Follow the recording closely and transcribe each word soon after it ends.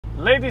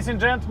Ladies and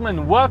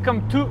gentlemen,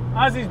 welcome to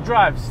Aziz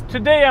Drives.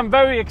 Today I'm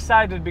very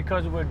excited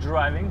because we're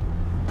driving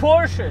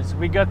Porsches.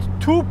 We got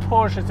two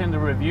Porsches in the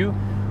review.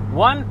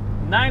 One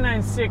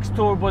 996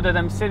 Turbo that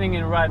I'm sitting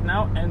in right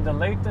now, and the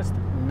latest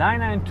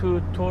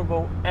 992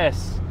 Turbo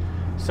S.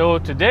 So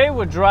today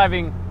we're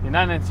driving the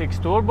 996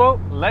 Turbo.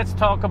 Let's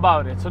talk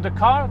about it. So the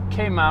car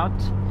came out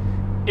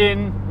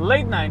in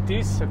late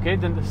 90s, okay,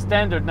 then the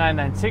standard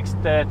 996.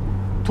 The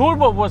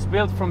Turbo was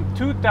built from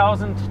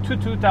 2000 to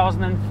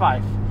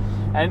 2005.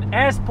 And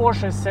as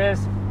Porsche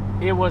says,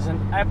 it was an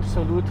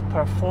absolute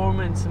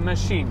performance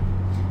machine.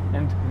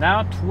 And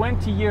now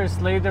 20 years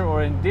later,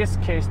 or in this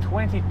case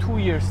 22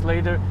 years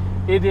later,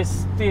 it is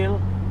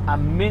still a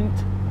mint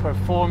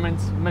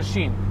performance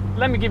machine.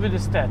 Let me give you the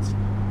stats.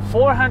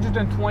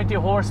 420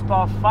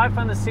 horsepower,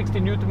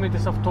 560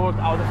 Newtonmeters of torque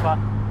out of a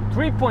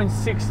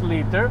 3.6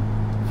 liter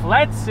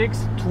flat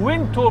 6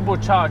 twin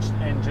turbocharged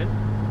engine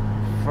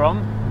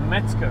from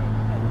Metzger.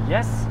 And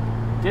yes,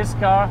 this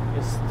car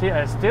is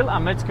still a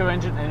Metzger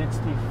engine, and it's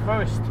the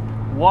first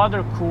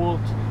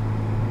water-cooled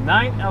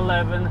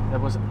 911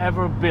 that was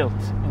ever built.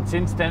 And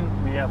since then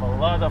we have a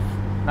lot of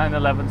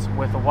 911s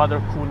with a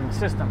water cooling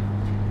system.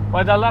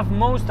 What I love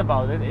most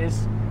about it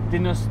is the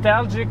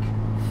nostalgic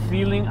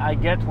feeling I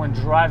get when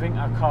driving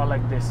a car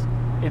like this.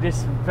 It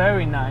is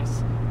very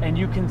nice, and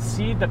you can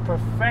see the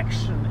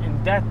perfection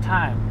in that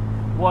time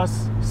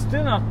was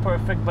still not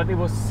perfect, but it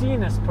was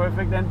seen as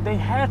perfect, and they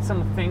had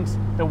some things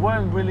that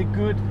weren't really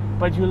good,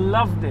 but you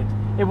loved it.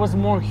 It was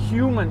more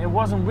human. It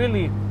wasn't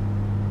really,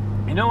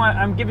 you know,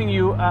 I'm giving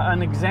you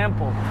an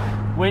example.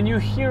 When you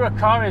hear a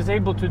car is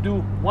able to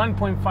do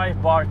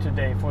 1.5 bar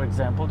today, for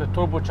example, the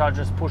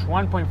turbochargers push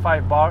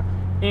 1.5 bar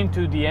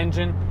into the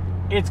engine,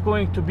 it's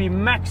going to be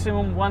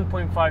maximum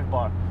 1.5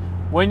 bar.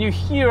 When you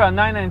hear a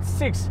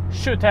 996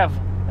 should have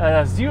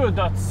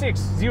 0.6,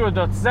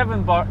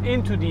 0.7 bar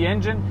into the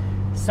engine,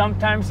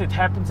 sometimes it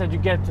happens that you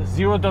get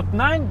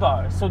 0.9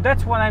 bar. So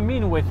that's what I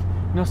mean with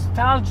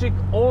nostalgic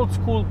old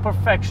school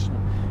perfection,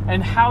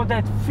 and how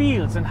that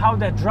feels and how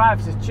that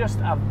drives is just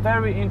a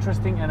very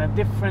interesting and a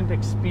different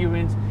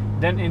experience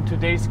than in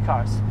today's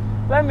cars.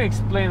 Let me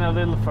explain a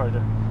little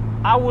further.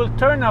 I will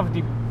turn off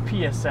the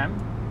PSM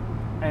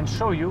and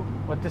show you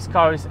what this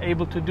car is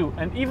able to do.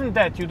 And even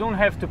that, you don't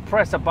have to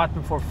press a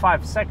button for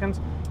 5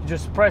 seconds. You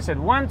just press it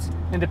once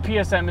and the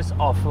PSM is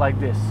off like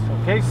this.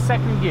 Okay,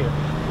 second gear.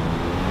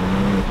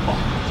 Oh,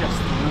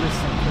 just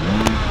listen to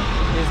that.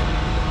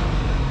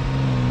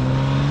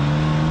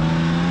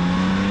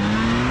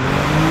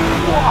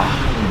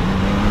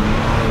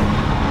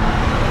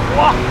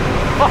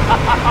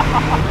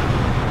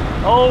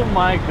 Oh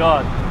my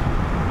god.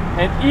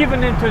 And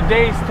even in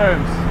today's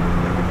terms,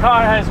 the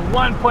car has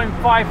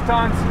 1.5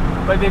 tons,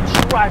 but it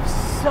drives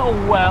so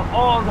well.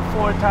 All the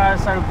four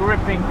tires are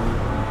gripping.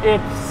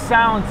 It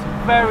sounds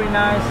very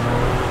nice.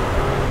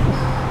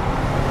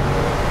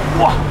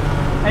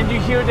 And you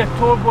hear the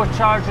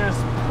turbochargers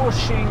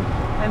pushing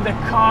and the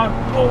car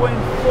going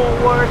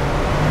forward.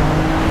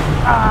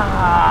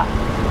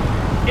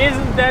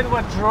 Isn't that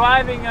what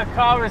driving a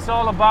car is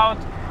all about?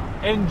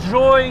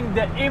 Enjoying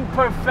the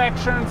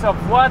imperfections of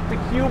what the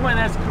human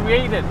has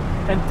created.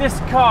 And this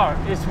car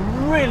is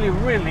really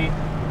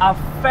a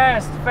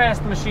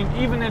fast machine,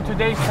 even in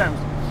today's terms.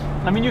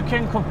 I mean, you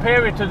can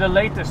compare it to the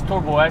latest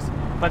Turbo S,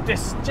 but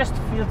this just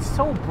feels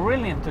so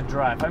brilliant to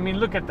drive. I mean,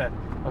 look at that.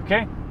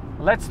 Okay,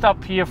 let's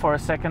stop here for a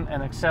second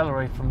and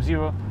accelerate from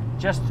 0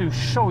 just to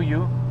show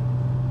you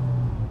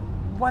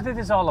what it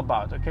is all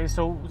about. Okay,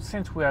 so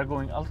since we are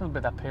going a little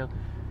bit uphill,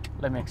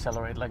 let me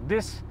accelerate like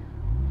this.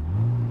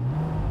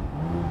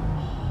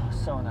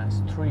 So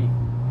nice. 3,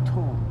 2,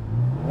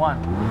 1.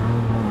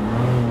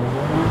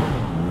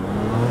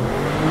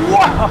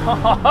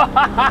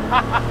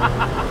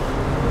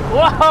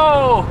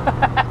 Whoa!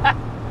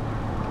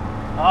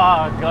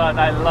 Oh god,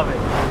 I love it.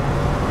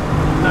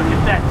 Look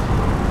at that.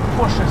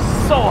 Pushes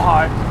so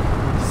hard,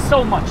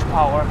 so much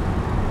power.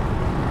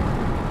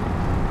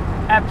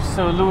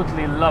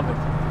 Absolutely love it.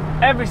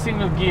 Every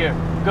single gear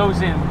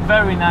goes in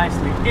very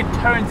nicely. It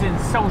turns in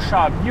so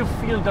sharp. You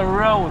feel the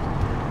road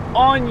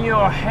on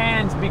your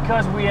hands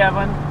because we have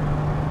an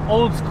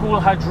old school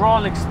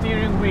hydraulic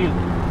steering wheel.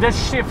 The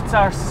shifts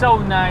are so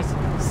nice,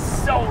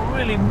 so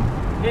really,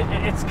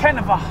 it's kind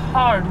of a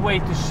hard way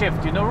to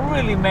shift, you know,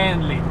 really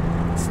manly.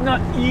 It's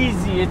not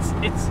easy, it's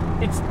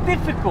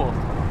difficult.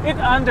 It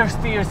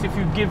understeers if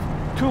you give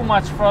too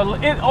much throttle.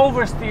 It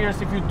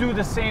oversteers if you do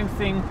the same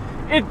thing.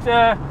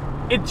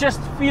 It just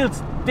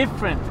feels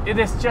different. It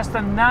is just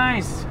a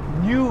nice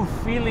new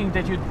feeling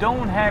that you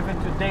don't have in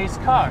today's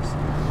cars.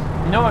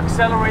 You know,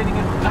 accelerating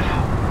it,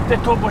 the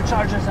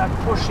turbochargers are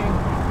pushing.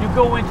 You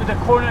go into the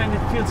corner and it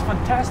feels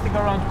fantastic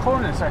around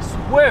corners. I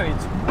swear,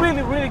 it's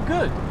really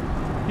good.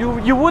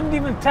 You wouldn't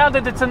even tell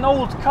that it's an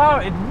old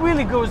car. It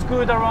really goes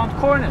good around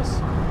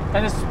corners.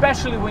 And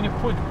especially when you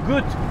put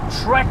good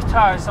track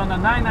tires on a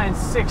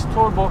 996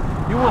 Turbo,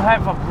 you will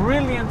have a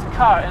brilliant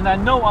car. And I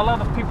know a lot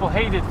of people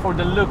hate it for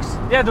the looks.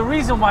 Yeah, the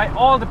reason why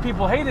all the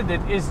people hated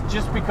it is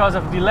just because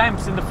of the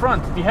lamps in the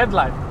front, the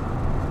headlight.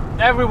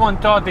 Everyone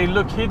thought they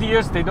look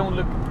hideous, they don't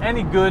look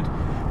any good.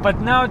 But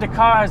now the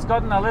car has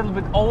gotten a little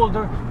bit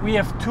older. We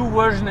have two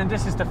versions, and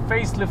this is the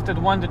facelifted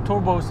one. The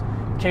turbos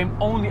came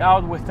only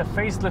out with the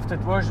facelifted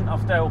version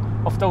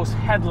of those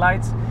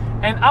headlights.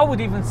 And I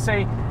would even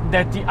say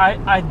that the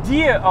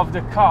idea of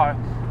the car,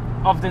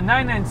 of the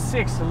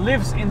 996,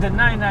 lives in the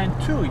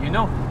 992. You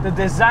know, the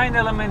design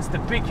elements, the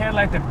big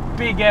headlight, the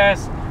big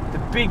ass, the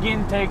big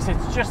intakes.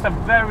 It's just a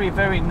very,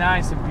 very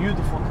nice and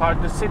beautiful car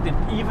to sit in,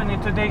 even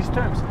in today's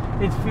terms.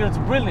 It feels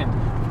brilliant.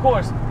 Of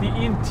course, the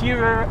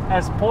interior,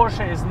 as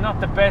Porsche is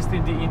not the best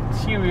in the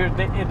interior,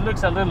 it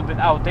looks a little bit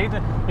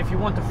outdated. If you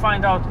want to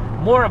find out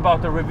more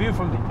about the review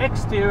from the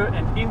exterior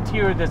and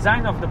interior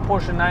design of the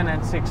Porsche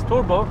 996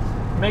 Turbo,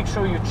 make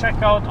sure you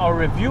check out our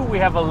review. We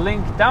have a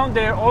link down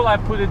there, or I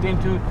put it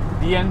into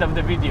the end of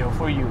the video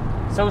for you.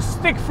 So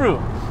stick through.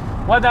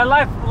 What I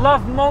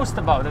love most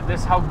about it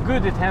is how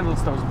good it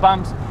handles those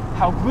bumps,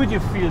 how good you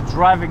feel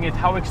driving it,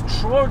 how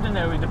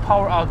extraordinary the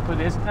power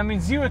output is. I mean,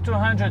 0 to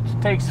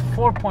 100 takes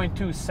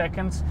 4.2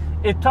 seconds.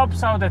 It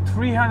tops out at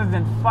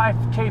 305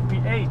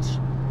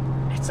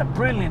 kph. It's a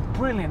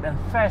brilliant and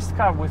fast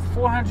car with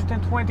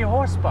 420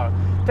 horsepower.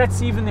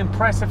 That's even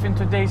impressive in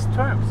today's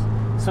terms.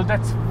 So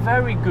that's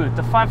very good.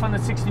 The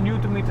 560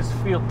 Newtonmeters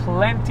feel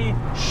plenty.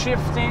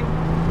 Shifting,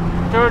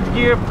 third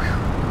gear,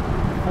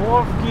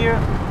 fourth gear.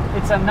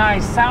 It's a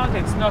nice sound.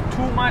 It's not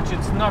too much.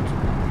 It's not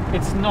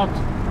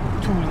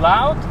too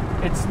loud.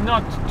 It's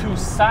not too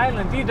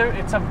silent either.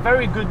 It's a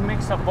very good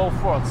mix of both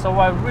worlds. So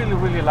I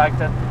really like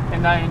that,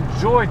 and I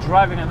enjoy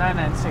driving a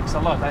 996 a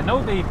lot. I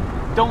know they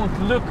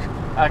don't look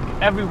like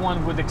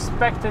everyone would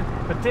expect it,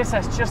 but this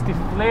has just the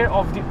flair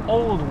of the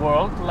old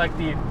world, like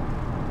the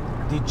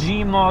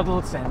G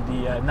models and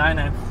the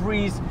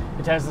 993s.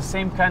 It has the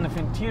same kind of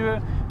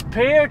interior,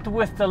 paired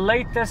with the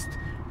latest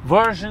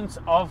versions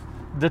of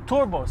the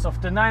turbos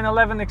of the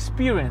 911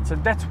 experience,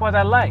 and that's what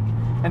I like.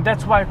 And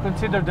that's why I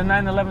consider the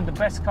 911 the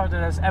best car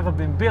that has ever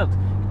been built.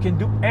 You can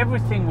do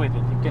everything with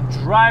it. You can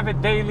drive it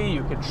daily,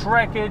 you can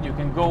track it, you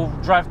can go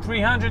drive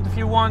 300 if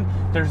you want.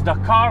 There's the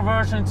car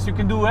versions. You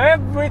can do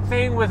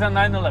everything with a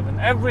 911,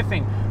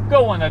 everything.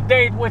 Go on a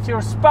date with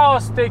your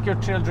spouse, take your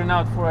children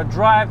out for a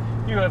drive.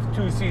 You have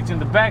 2 seats in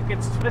the back.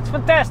 It's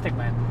fantastic,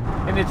 man.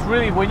 And it's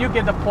really, when you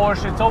get a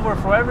Porsche, it's over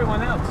for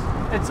everyone else.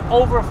 It's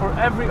over for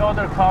every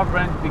other car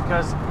brand,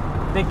 because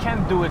they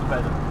can't do it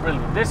better,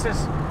 really. This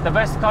is the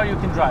best car you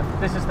can drive.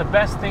 This is the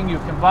best thing you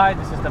can buy.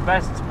 This is the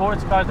best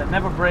sports car that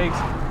never breaks.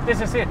 This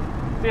is it.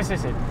 This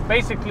is it.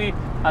 Basically,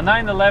 a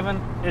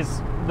 911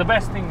 is the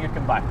best thing you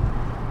can buy.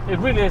 It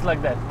really is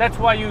like that. That's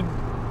why you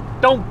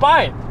don't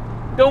buy it.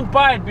 Don't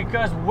buy it,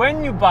 because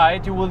when you buy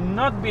it, you will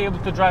not be able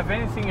to drive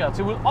anything else.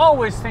 You will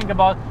always think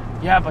about,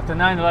 yeah, but the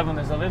 911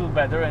 is a little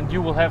better, and you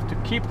will have to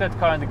keep that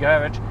car in the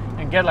garage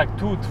and get like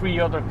 2-3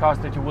 other cars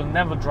that you will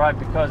never drive,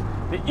 because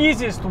the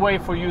easiest way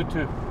for you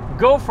to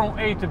go from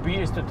A to B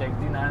is to take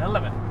the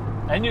 911,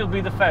 and you'll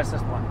be the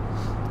fastest one.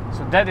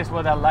 So that is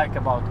what I like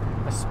about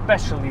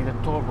especially the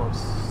turbos.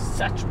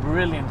 Such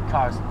brilliant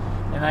cars.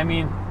 And I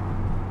mean,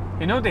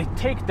 you know, they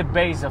take the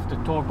base of the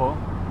turbo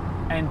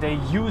and they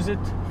use it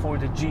for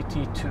the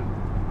GT2.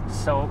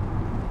 So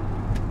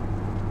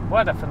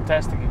what a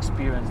fantastic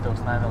experience those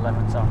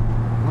 911s are.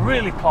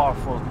 Really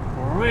powerful,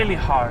 really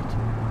hard,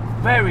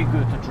 very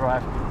good to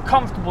drive,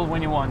 comfortable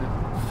when you want it,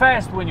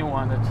 fast when you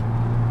want it.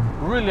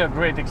 Really a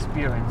great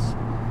experience.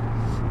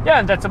 Yeah,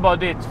 and that's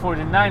about it for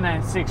the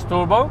 996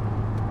 Turbo.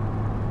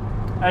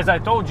 As I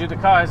told you, the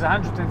car has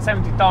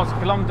 170,000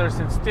 kilometers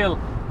and still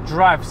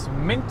drives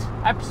mint.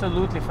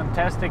 Absolutely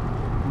fantastic.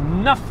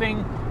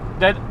 Nothing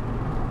that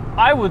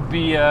I would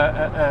be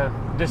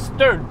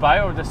disturbed by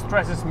or that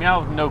stresses me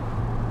out. No.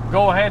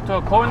 Go ahead to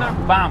a corner,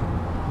 bam.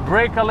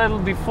 Brake a little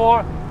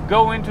before,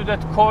 go into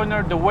that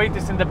corner. The weight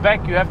is in the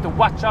back. You have to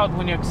watch out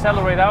when you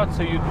accelerate out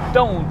so you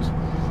don't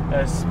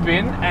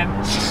spin and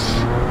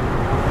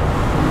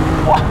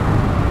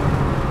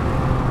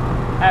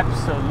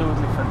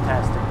absolutely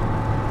fantastic.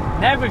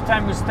 And every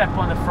time you step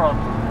on the throttle,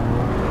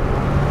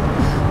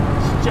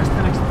 it's just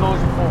an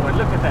explosion forward.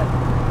 Look at that.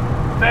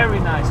 Very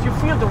nice. You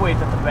feel the weight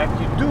at the back,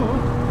 you do.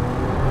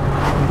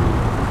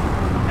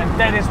 And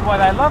that is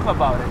what I love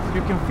about it.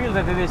 You can feel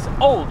that it is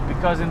old,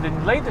 because in the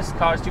latest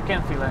cars you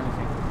can't feel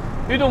anything.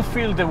 You don't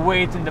feel the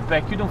weight in the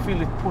back. You don't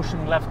feel it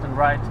pushing left and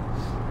right.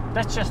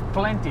 That's just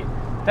plenty.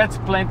 That's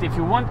plenty. If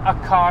you want a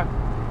car,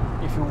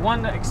 if you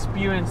want to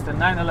experience the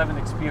 911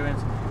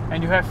 experience,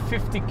 and you have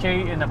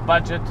 50k in a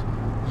budget,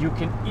 you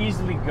can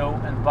easily go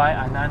and buy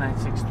a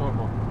 996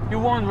 Turbo. You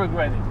won't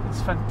regret it.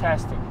 It's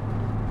fantastic.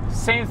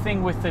 Same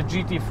thing with the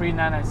GT3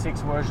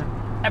 996 version.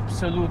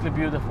 Absolutely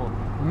beautiful.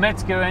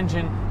 Metzger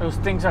engine. Those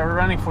things are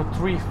running for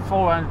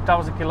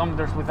 300,000-400,000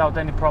 kilometers without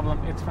any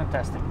problem. It's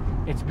fantastic.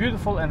 It's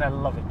beautiful and I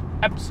love it.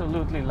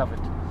 Absolutely love it.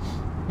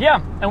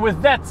 Yeah, and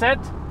with that said,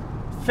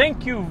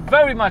 thank you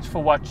very much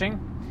for watching.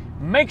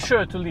 Make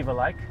sure to leave a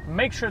like,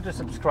 make sure to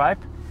subscribe,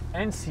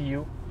 and see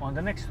you on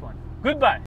the next one. Goodbye.